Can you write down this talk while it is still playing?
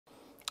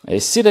Eh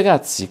sì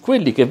ragazzi,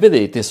 quelli che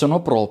vedete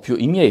sono proprio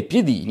i miei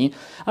piedini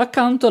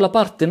accanto alla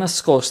parte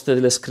nascosta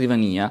della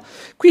scrivania.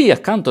 Qui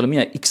accanto alla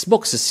mia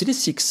Xbox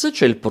Series X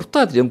c'è il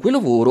portatile con cui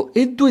lavoro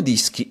e due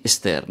dischi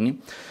esterni.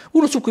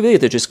 Uno su cui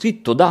vedete c'è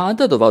scritto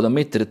data, dove vado a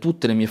mettere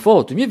tutte le mie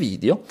foto, i miei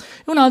video,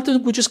 e un altro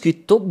su cui c'è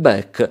scritto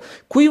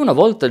back. Qui una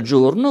volta al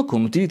giorno,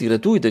 con utility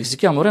gratuite che si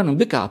chiama Random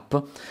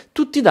Backup,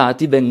 tutti i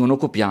dati vengono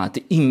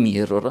copiati in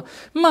mirror.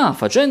 Ma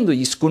facendo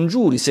gli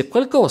scongiuri, se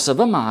qualcosa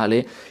va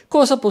male,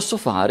 cosa posso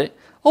fare?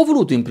 Ho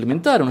voluto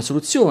implementare una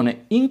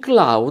soluzione in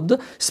cloud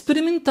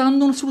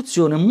sperimentando una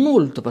soluzione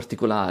molto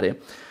particolare.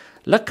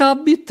 La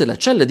Cubbit, la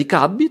cella di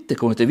Cubbit,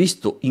 come avete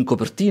visto in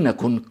copertina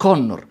con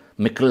Connor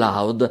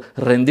McLeod,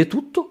 rende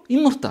tutto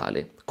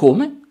immortale.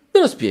 Come? Ve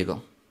lo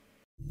spiego.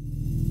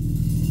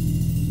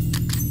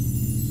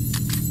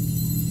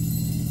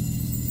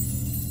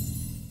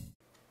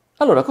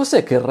 Allora,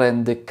 cos'è che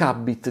rende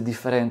Cubbit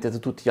differente da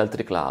tutti gli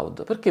altri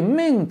cloud? Perché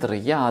mentre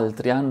gli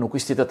altri hanno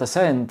questi data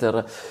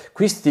center,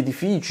 questi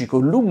edifici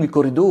con lunghi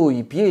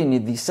corridoi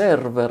pieni di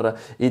server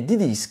e di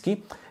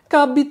dischi,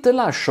 Cubbit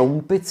lascia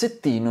un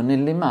pezzettino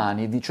nelle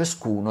mani di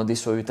ciascuno dei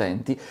suoi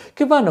utenti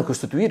che vanno a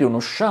costituire uno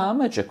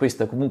sciame, c'è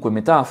questa comunque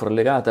metafora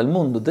legata al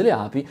mondo delle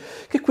api,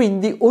 che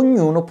quindi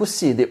ognuno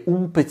possiede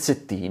un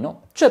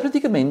pezzettino. C'è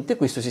praticamente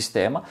questo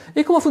sistema.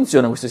 E come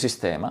funziona questo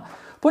sistema?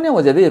 Poniamo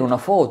di avere una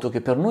foto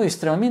che per noi è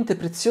estremamente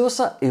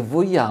preziosa e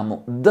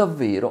vogliamo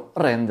davvero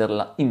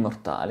renderla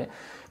immortale.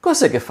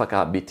 Cos'è che fa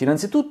Cubbit?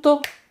 Innanzitutto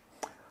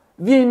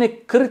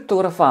viene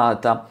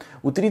crittografata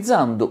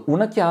utilizzando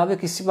una chiave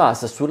che si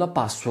basa sulla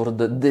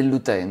password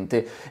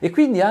dell'utente e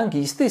quindi anche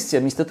gli stessi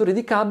amministratori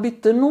di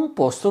Cubbit non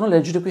possono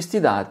leggere questi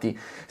dati.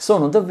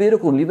 Sono davvero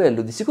con un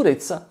livello di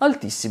sicurezza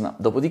altissima.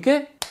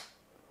 Dopodiché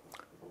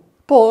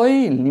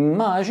poi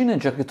l'immagine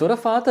già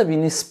crittografata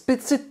viene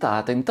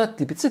spezzettata in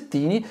tanti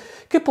pezzettini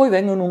che poi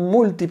vengono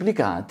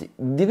moltiplicati,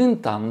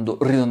 diventando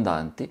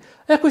ridondanti.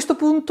 E a questo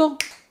punto,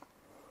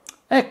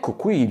 ecco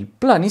qui il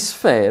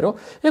planisfero,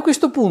 e a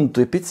questo punto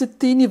i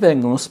pezzettini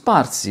vengono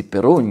sparsi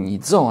per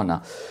ogni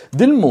zona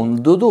del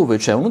mondo dove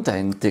c'è un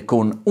utente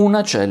con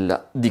una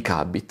cella di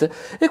Cubbit.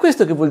 E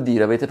questo che vuol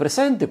dire? Avete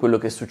presente quello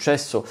che è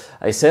successo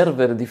ai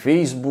server di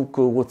Facebook,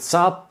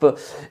 WhatsApp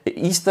e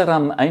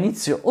Instagram a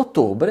inizio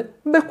ottobre?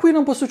 Beh, qui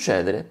non può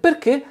succedere.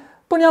 Perché?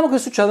 Poniamo che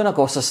succeda una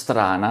cosa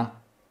strana,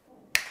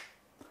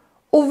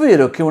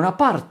 ovvero che una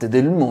parte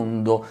del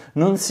mondo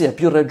non sia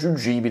più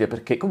raggiungibile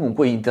perché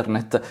comunque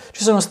internet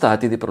ci sono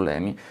stati dei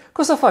problemi.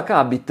 Cosa fa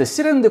Cubbit?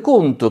 Si rende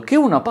conto che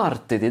una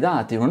parte dei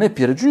dati non è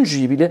più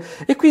raggiungibile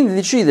e quindi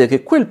decide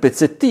che quel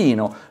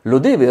pezzettino lo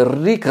deve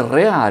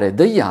ricreare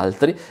dagli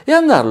altri e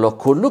andarlo a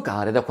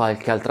collocare da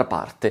qualche altra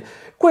parte.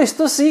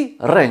 Questo sì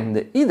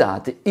rende i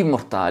dati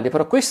immortali,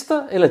 però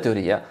questa è la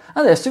teoria.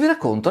 Adesso vi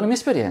racconto la mia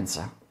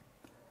esperienza.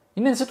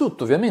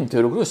 Innanzitutto, ovviamente,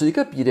 ero curioso di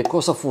capire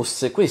cosa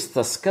fosse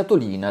questa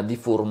scatolina di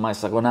forma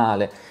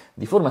esagonale.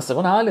 Di forma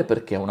esagonale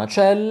perché è una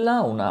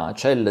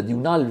cella di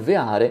un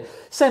alveare,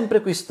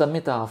 sempre questa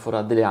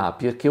metafora delle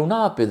api, perché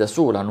un'ape da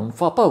sola non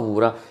fa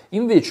paura,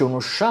 invece uno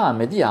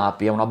sciame di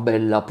api ha una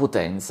bella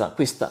potenza.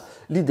 Questa è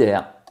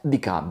l'idea di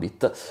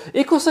Cubbit.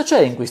 E cosa c'è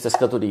in questa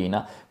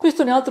scatolina?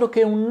 Questo non è altro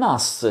che un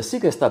NAS, sì,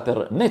 che sta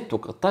per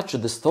Network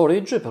Attached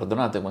Storage,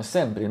 perdonate come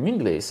sempre il mio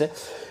inglese,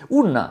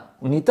 una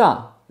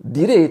unità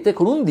di rete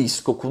con un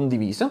disco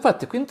condiviso.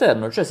 Infatti qui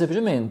interno c'è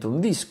semplicemente un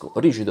disco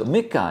rigido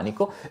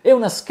meccanico e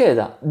una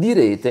scheda di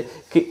rete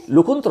che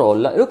lo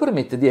controlla e lo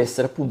permette di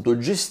essere appunto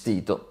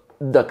gestito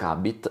da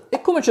Cubbit. E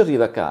come ci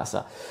arriva a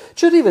casa?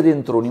 Ci arriva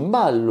dentro un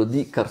imballo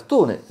di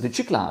cartone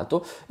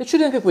riciclato e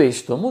c'è anche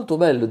questo, molto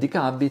bello di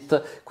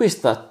Cubbit,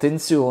 questa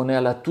attenzione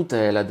alla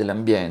tutela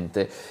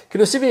dell'ambiente, che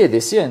lo si vede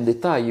sia in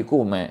dettagli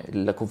come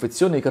la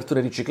confezione di cartone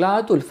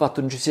riciclato, il fatto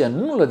che non ci sia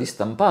nulla di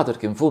stampato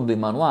perché in fondo i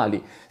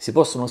manuali si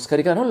possono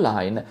scaricare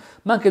online,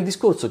 ma anche il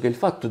discorso che il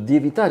fatto di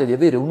evitare di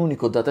avere un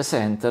unico data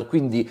center,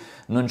 quindi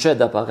non c'è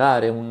da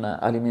pagare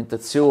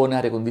un'alimentazione,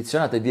 aria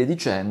condizionata e via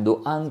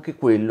dicendo, anche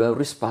quello è un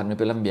risparmio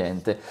per l'ambiente,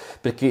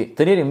 perché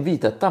tenere in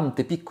vita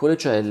tante piccole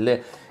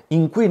celle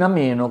inquina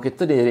meno che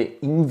tenere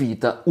in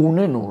vita un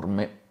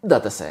enorme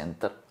data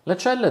center. La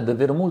cella è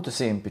davvero molto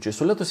semplice,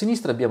 sul lato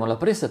sinistro abbiamo la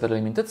presa per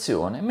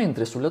l'alimentazione,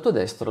 mentre sul lato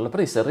destro la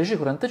presa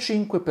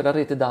RJ45 per la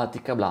rete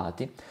dati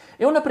cablati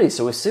e una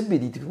presa USB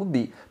di tipo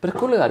B per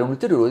collegare un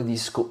ulteriore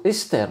disco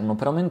esterno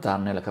per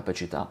aumentarne la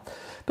capacità.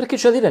 Perché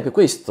c'è da dire che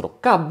questo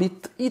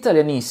Cubbit,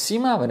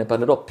 italianissima, ve ne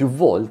parlerò più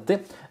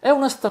volte, è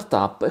una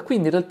startup e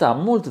quindi in realtà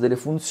molte delle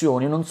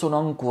funzioni non sono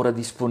ancora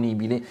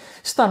disponibili,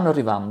 stanno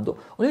arrivando.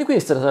 Una di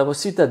queste è la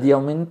possibilità di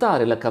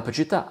aumentare la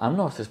capacità a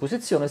nostra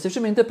disposizione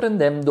semplicemente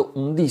prendendo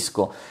un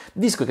disco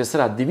che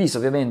sarà diviso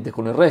ovviamente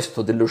con il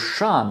resto dello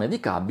sciame di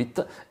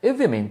Cubbit e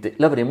ovviamente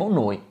l'avremo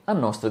noi a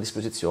nostra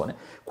disposizione.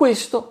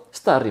 Questo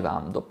sta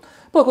arrivando.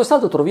 Poi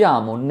quest'altro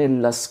troviamo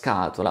nella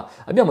scatola,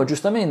 abbiamo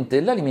giustamente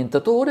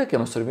l'alimentatore che ha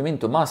un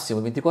assorbimento massimo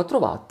di 24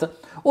 watt,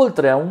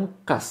 oltre a un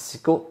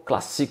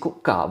classico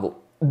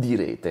cavo di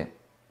rete.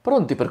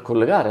 Pronti per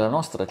collegare la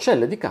nostra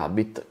cella di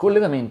Cubbit,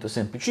 collegamento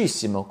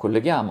semplicissimo,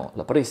 colleghiamo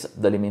la presa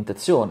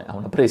d'alimentazione a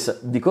una presa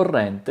di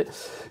corrente,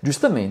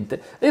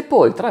 giustamente, e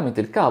poi tramite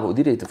il cavo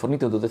di rete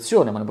fornito in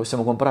dotazione, ma ne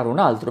possiamo comprare un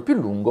altro più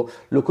lungo,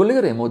 lo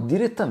collegheremo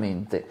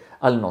direttamente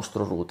al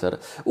nostro router.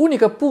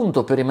 Unico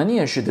appunto per i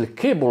maniaci del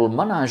cable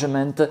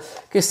management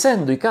che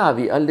essendo i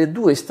cavi alle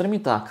due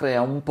estremità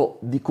crea un po'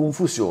 di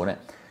confusione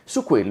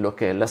su quello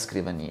che è la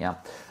scrivania.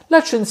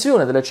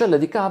 L'accensione della cella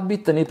di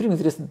Cubbit nei primi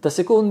 30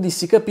 secondi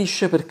si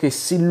capisce perché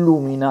si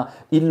illumina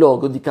il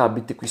logo di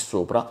Cubbit qui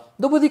sopra,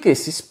 dopodiché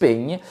si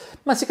spegne,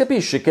 ma si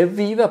capisce che è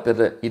viva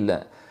per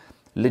il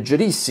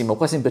leggerissimo,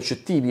 quasi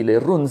impercettibile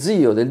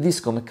ronzio del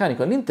disco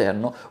meccanico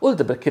all'interno,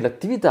 oltre perché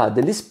l'attività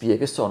delle spie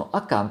che sono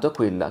accanto a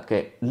quella che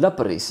è la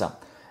presa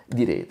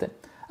di rete.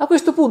 A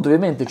questo punto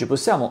ovviamente ci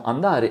possiamo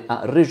andare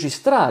a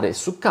registrare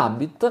su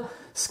Cubbit,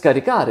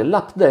 scaricare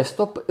l'app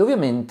desktop e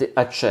ovviamente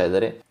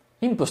accedere,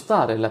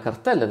 impostare la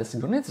cartella da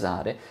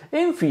sincronizzare e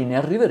infine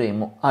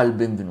arriveremo al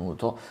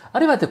benvenuto.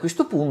 Arrivati a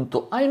questo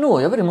punto,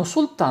 noi avremo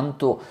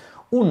soltanto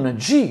 1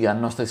 giga a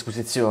nostra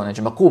disposizione.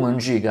 Ma come 1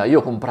 giga? Io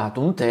ho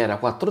comprato 1 tera,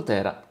 4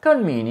 tera,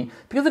 calmini,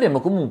 perché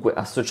dovremo comunque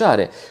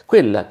associare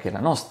quella che è la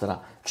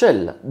nostra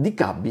cella di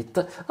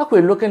Cubbit a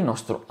quello che è il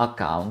nostro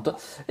account.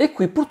 E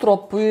qui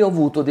purtroppo io ho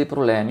avuto dei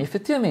problemi.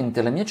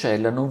 Effettivamente la mia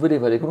cella non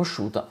veniva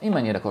riconosciuta in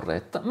maniera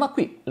corretta, ma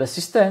qui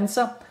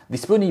l'assistenza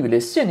disponibile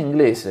sia in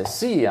inglese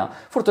sia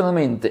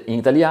fortunatamente in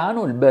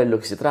italiano, il bello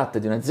che si tratta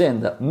di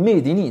un'azienda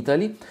made in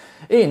Italy,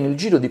 e nel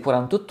giro di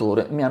 48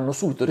 ore mi hanno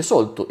subito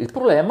risolto il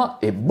problema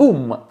e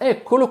boom,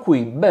 eccolo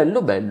qui,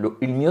 bello bello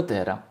il mio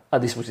tera a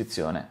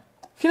disposizione.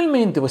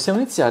 Finalmente possiamo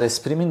iniziare a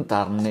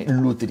sperimentarne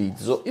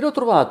l'utilizzo. Io l'ho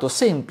trovato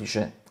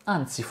semplice,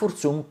 anzi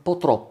forse un po'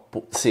 troppo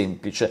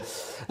semplice.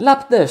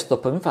 L'app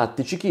desktop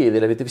infatti ci chiede,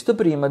 l'avete visto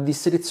prima, di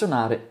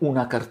selezionare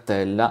una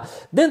cartella.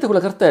 Dentro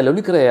quella cartella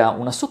lui crea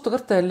una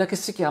sottocartella che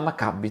si chiama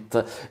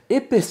Cubbit e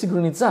per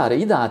sincronizzare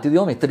i dati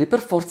dobbiamo metterli per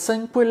forza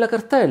in quella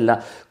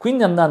cartella,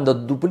 quindi andando a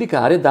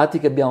duplicare dati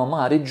che abbiamo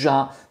magari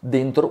già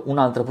dentro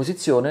un'altra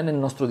posizione nel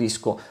nostro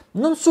disco.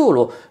 Non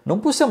solo, non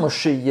possiamo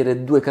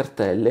scegliere 2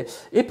 cartelle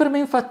e per me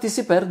infatti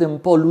si perde un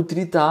po'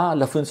 l'utilità,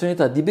 la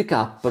funzionalità di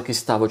backup che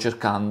stavo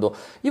cercando.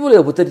 Io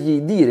volevo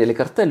potergli dire le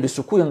cartelle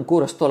su cui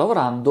ancora sto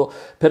lavorando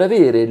per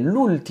avere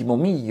l'ultimo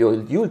miglio,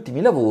 gli ultimi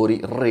lavori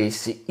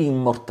resi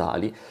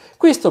immortali.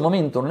 Questo al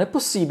momento non è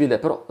possibile,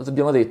 però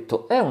abbiamo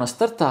detto è una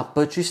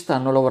startup, ci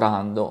stanno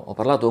lavorando. Ho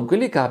parlato con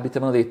quelli di Cubbit e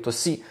mi hanno detto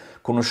sì,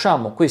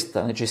 conosciamo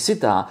questa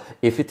necessità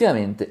e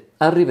effettivamente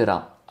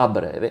arriverà a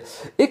breve.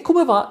 E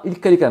come va il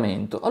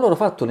caricamento? Allora ho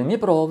fatto le mie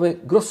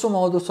prove, grosso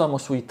modo siamo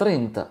sui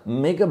 30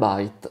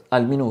 megabyte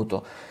al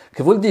minuto,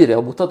 che vuol dire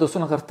ho buttato su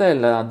una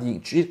cartella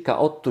di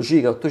circa 8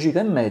 giga, 8 giga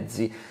e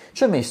mezzi,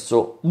 ci ha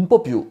messo un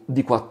po' più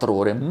di 4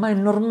 ore, ma è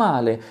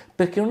normale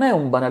perché non è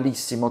un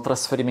banalissimo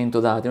trasferimento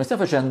dati, non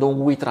stiamo facendo un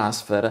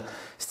WeTransfer,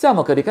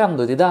 stiamo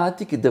caricando dei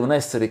dati che devono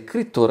essere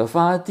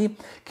crittografati,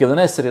 che devono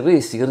essere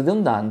resi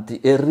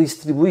ridondanti e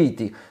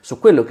distribuiti su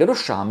quello che è lo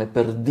sciame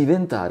per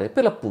diventare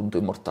per l'appunto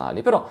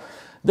immortali. Però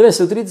deve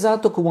essere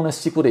utilizzato come una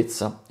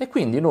sicurezza e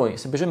quindi noi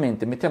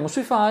semplicemente mettiamo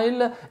sui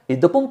file e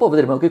dopo un po'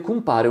 vedremo che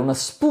compare una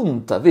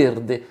spunta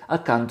verde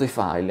accanto ai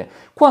file.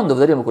 Quando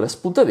vedremo quella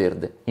spunta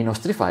verde, i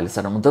nostri file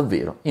saranno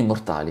davvero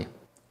immortali.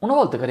 Una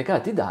volta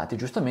caricati i dati,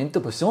 giustamente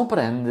possiamo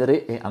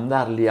prendere e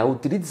andarli a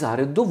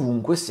utilizzare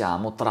dovunque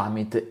siamo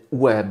tramite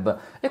web.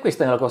 E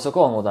questa è la cosa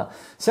comoda.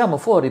 Siamo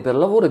fuori per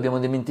lavoro e abbiamo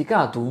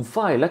dimenticato un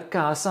file a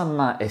casa,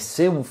 ma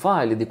se un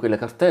file di quella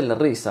cartella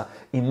resa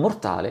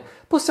immortale,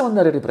 possiamo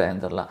andare a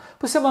riprenderla.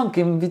 Possiamo anche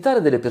invitare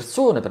delle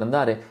persone per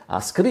andare a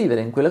scrivere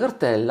in quella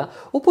cartella,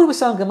 oppure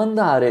possiamo anche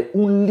mandare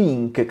un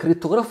link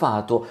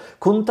crittografato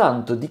con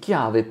tanto di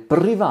chiave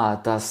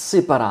privata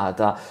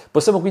separata.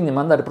 Possiamo quindi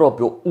mandare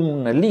proprio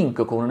un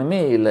link con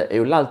un'email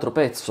e l'altro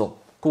pezzo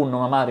con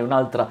magari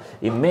un'altra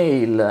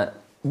email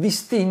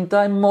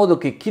distinta, in modo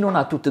che chi non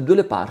ha tutte e 2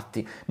 le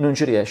parti non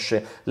ci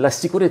riesce. La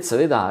sicurezza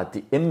dei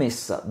dati è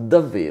messa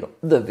davvero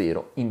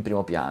davvero in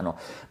primo piano.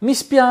 Mi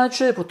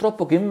spiace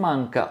purtroppo che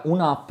manca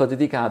un'app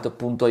dedicata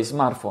appunto ai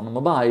smartphone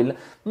mobile,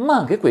 ma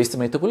anche questo,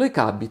 metto quello di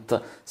Cubbit,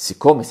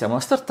 siccome siamo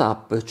una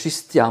startup ci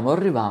stiamo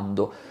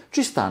arrivando,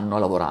 ci stanno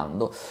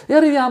lavorando. E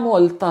arriviamo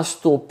al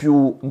tasto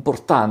più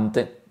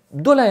importante,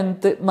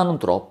 dolente ma non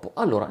troppo.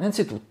 Allora,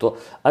 innanzitutto,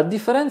 a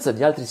differenza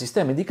di altri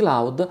sistemi di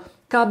cloud,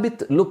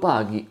 Cubbit lo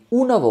paghi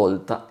una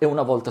volta e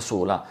una volta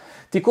sola.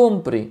 Ti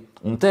compri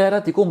 1 tera,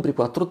 ti compri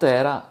 4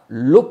 tera,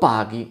 lo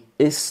paghi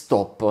e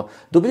stop.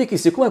 Dopodiché,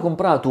 siccome hai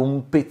comprato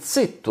un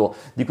pezzetto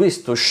di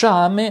questo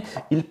sciame,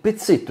 il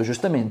pezzetto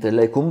giustamente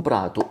l'hai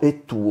comprato,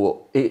 è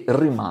tuo e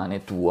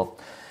rimane tuo.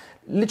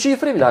 Le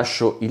cifre vi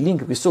lascio il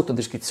link qui sotto in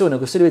descrizione,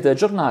 così le avete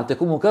aggiornate.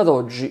 Comunque ad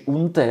oggi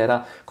 1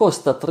 tera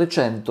costa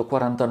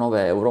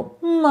 349 euro,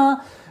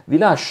 ma vi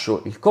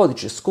lascio il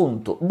codice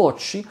sconto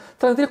Bocci,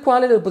 tramite il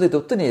quale lo potete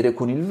ottenere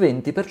con il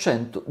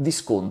 20% di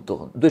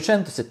sconto,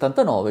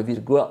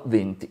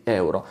 279,20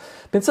 euro.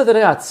 Pensate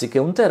ragazzi che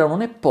 1 tera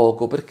non è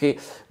poco, perché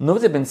non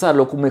dovete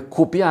pensarlo come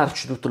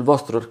copiarci tutto il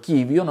vostro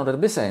archivio, non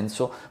avrebbe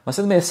senso, ma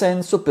secondo me ha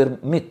senso per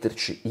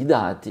metterci i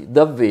dati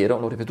davvero,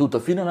 l'ho ripetuto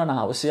fino alla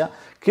nausea,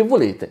 che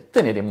volete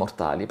tenere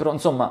immortali. Però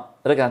insomma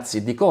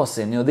ragazzi, di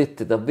cose ne ho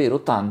dette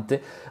davvero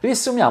tante,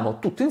 riassumiamo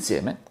tutto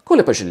insieme con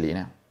le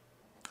pagelline.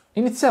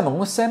 Iniziamo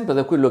come sempre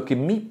da quello che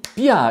mi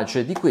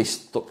piace di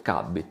questo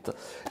Cubbit.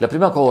 La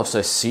prima cosa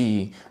è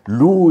sì,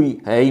 lui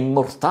è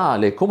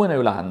immortale come un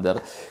Highlander.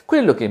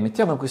 Quello che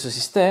mettiamo in questo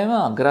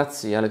sistema,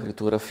 grazie alla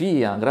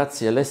crittografia,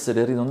 grazie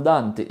all'essere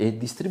ridondante e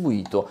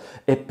distribuito,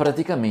 è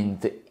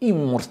praticamente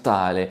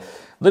immortale.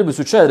 Dovrebbe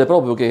succedere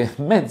proprio che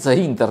mezza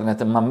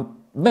internet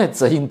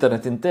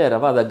intera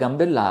vada a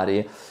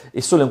gambellare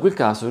e solo in quel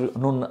caso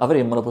non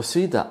avremmo la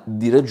possibilità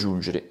di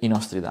raggiungere i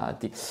nostri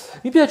dati.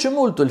 Mi piace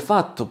molto il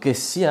fatto che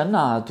sia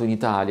nato in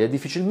Italia.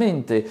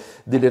 Difficilmente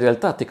delle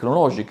realtà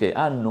tecnologiche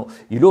hanno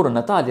i loro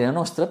natali nella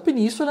nostra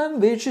penisola,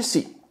 invece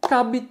sì,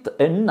 Cubbit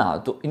è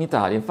nato in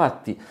Italia.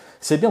 Infatti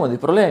se abbiamo dei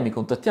problemi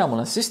contattiamo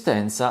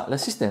l'assistenza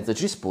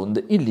ci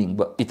risponde in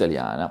lingua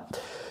italiana.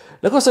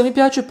 La cosa che mi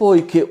piace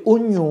poi è che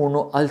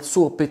ognuno ha il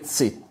suo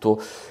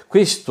pezzetto,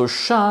 questo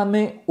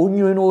sciame,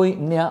 ognuno di noi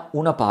ne ha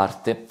una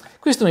parte.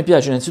 Questo mi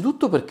piace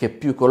innanzitutto perché è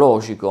più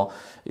ecologico,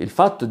 il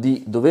fatto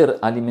di dover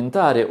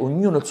alimentare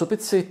ognuno il suo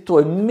pezzetto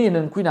è meno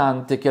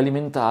inquinante che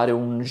alimentare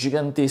un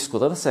gigantesco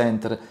data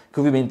center che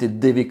ovviamente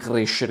deve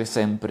crescere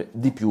sempre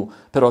di più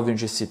per ovvie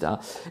necessità.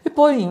 E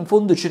poi in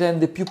fondo ci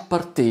rende più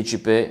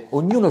partecipe,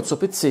 ognuno il suo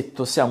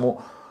pezzetto,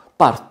 siamo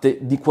parte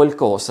di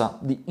qualcosa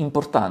di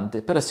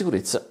importante per la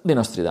sicurezza dei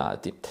nostri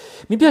dati.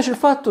 Mi piace il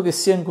fatto che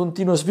sia in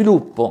continuo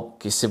sviluppo,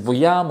 che se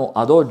vogliamo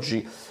ad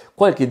oggi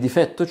qualche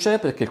difetto c'è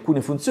perché alcune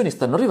funzioni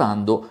stanno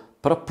arrivando,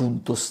 però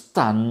appunto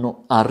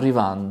stanno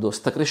arrivando,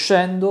 sta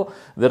crescendo,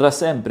 verrà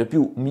sempre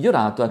più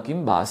migliorato anche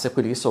in base a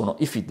quelli che sono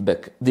i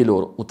feedback dei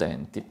loro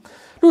utenti.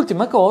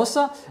 L'ultima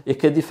cosa è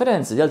che a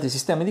differenza di altri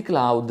sistemi di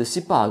cloud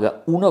si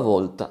paga una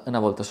volta e una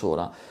volta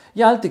sola.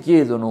 Gli altri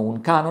chiedono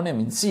un canone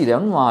mensile,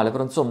 annuale,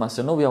 però insomma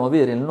se noi vogliamo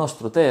avere il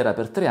nostro tera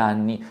per 3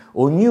 anni,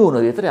 ognuno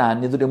dei 3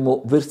 anni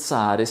dovremmo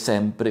versare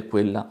sempre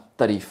quella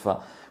tariffa.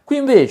 Qui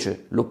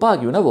invece lo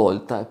paghi una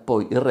volta e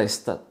poi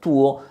resta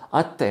tuo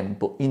a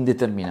tempo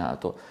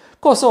indeterminato.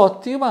 Cosa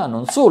ottima,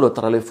 non solo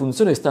tra le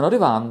funzioni che stanno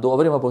arrivando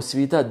avremo la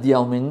possibilità di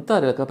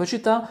aumentare la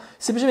capacità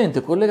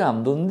semplicemente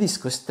collegando un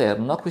disco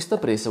esterno a questa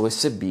presa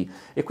USB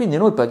e quindi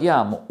noi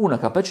paghiamo una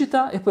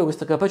capacità e poi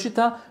questa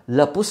capacità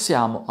la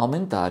possiamo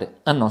aumentare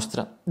a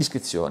nostra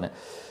discrezione.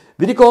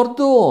 Vi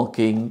ricordo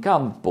che nel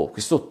campo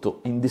qui sotto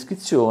in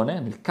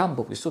descrizione,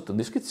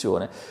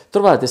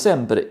 trovate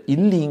sempre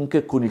il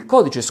link con il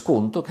codice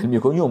sconto, che il mio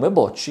cognome è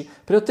Bocci,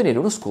 per ottenere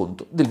uno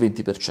sconto del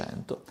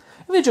 20%.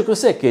 Invece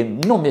cos'è che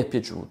non mi è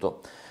piaciuto?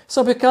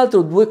 Sono più che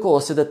altro 2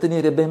 cose da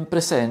tenere ben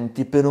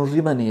presenti per non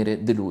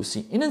rimanere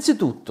delusi.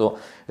 Innanzitutto,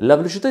 la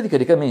velocità di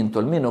caricamento,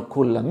 almeno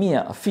con la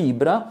mia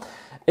fibra,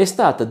 è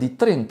stata di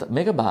 30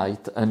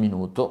 MB al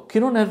minuto, che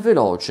non è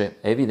veloce,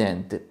 è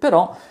evidente,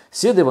 però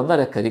se io devo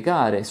andare a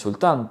caricare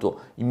soltanto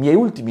i miei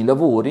ultimi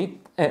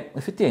lavori, è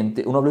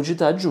effettivamente una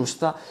velocità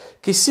giusta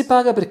che si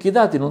paga perché i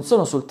dati non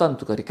sono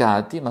soltanto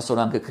caricati, ma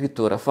sono anche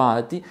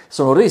crittografati,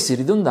 sono resi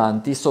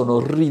ridondanti, sono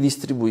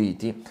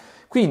ridistribuiti.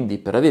 Quindi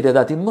per avere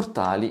dati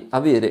immortali,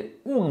 avere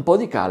un po'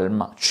 di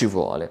calma ci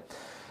vuole.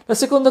 La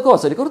seconda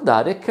cosa da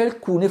ricordare è che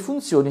alcune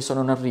funzioni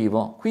sono in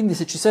arrivo, quindi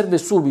se ci serve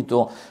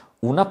subito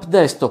un'app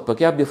desktop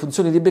che abbia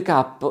funzioni di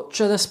backup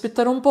c'è da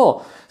aspettare un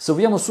po'. Se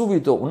vogliamo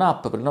subito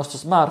un'app per il nostro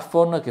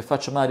smartphone che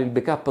faccia magari il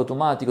backup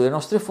automatico delle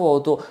nostre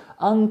foto,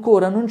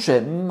 ancora non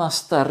c'è, ma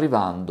sta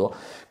arrivando.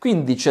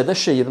 Quindi c'è da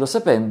sceglierlo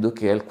sapendo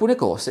che alcune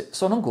cose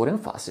sono ancora in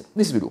fase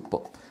di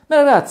sviluppo.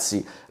 Bene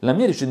ragazzi, la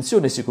mia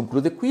recensione si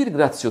conclude qui,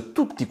 ringrazio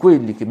tutti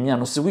quelli che mi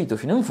hanno seguito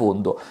fino in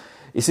fondo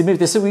e se mi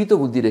avete seguito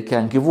vuol dire che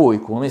anche voi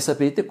come me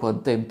sapete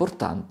quanto è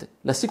importante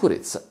la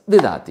sicurezza dei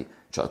dati.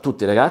 Ciao a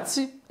tutti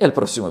ragazzi e al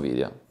prossimo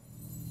video.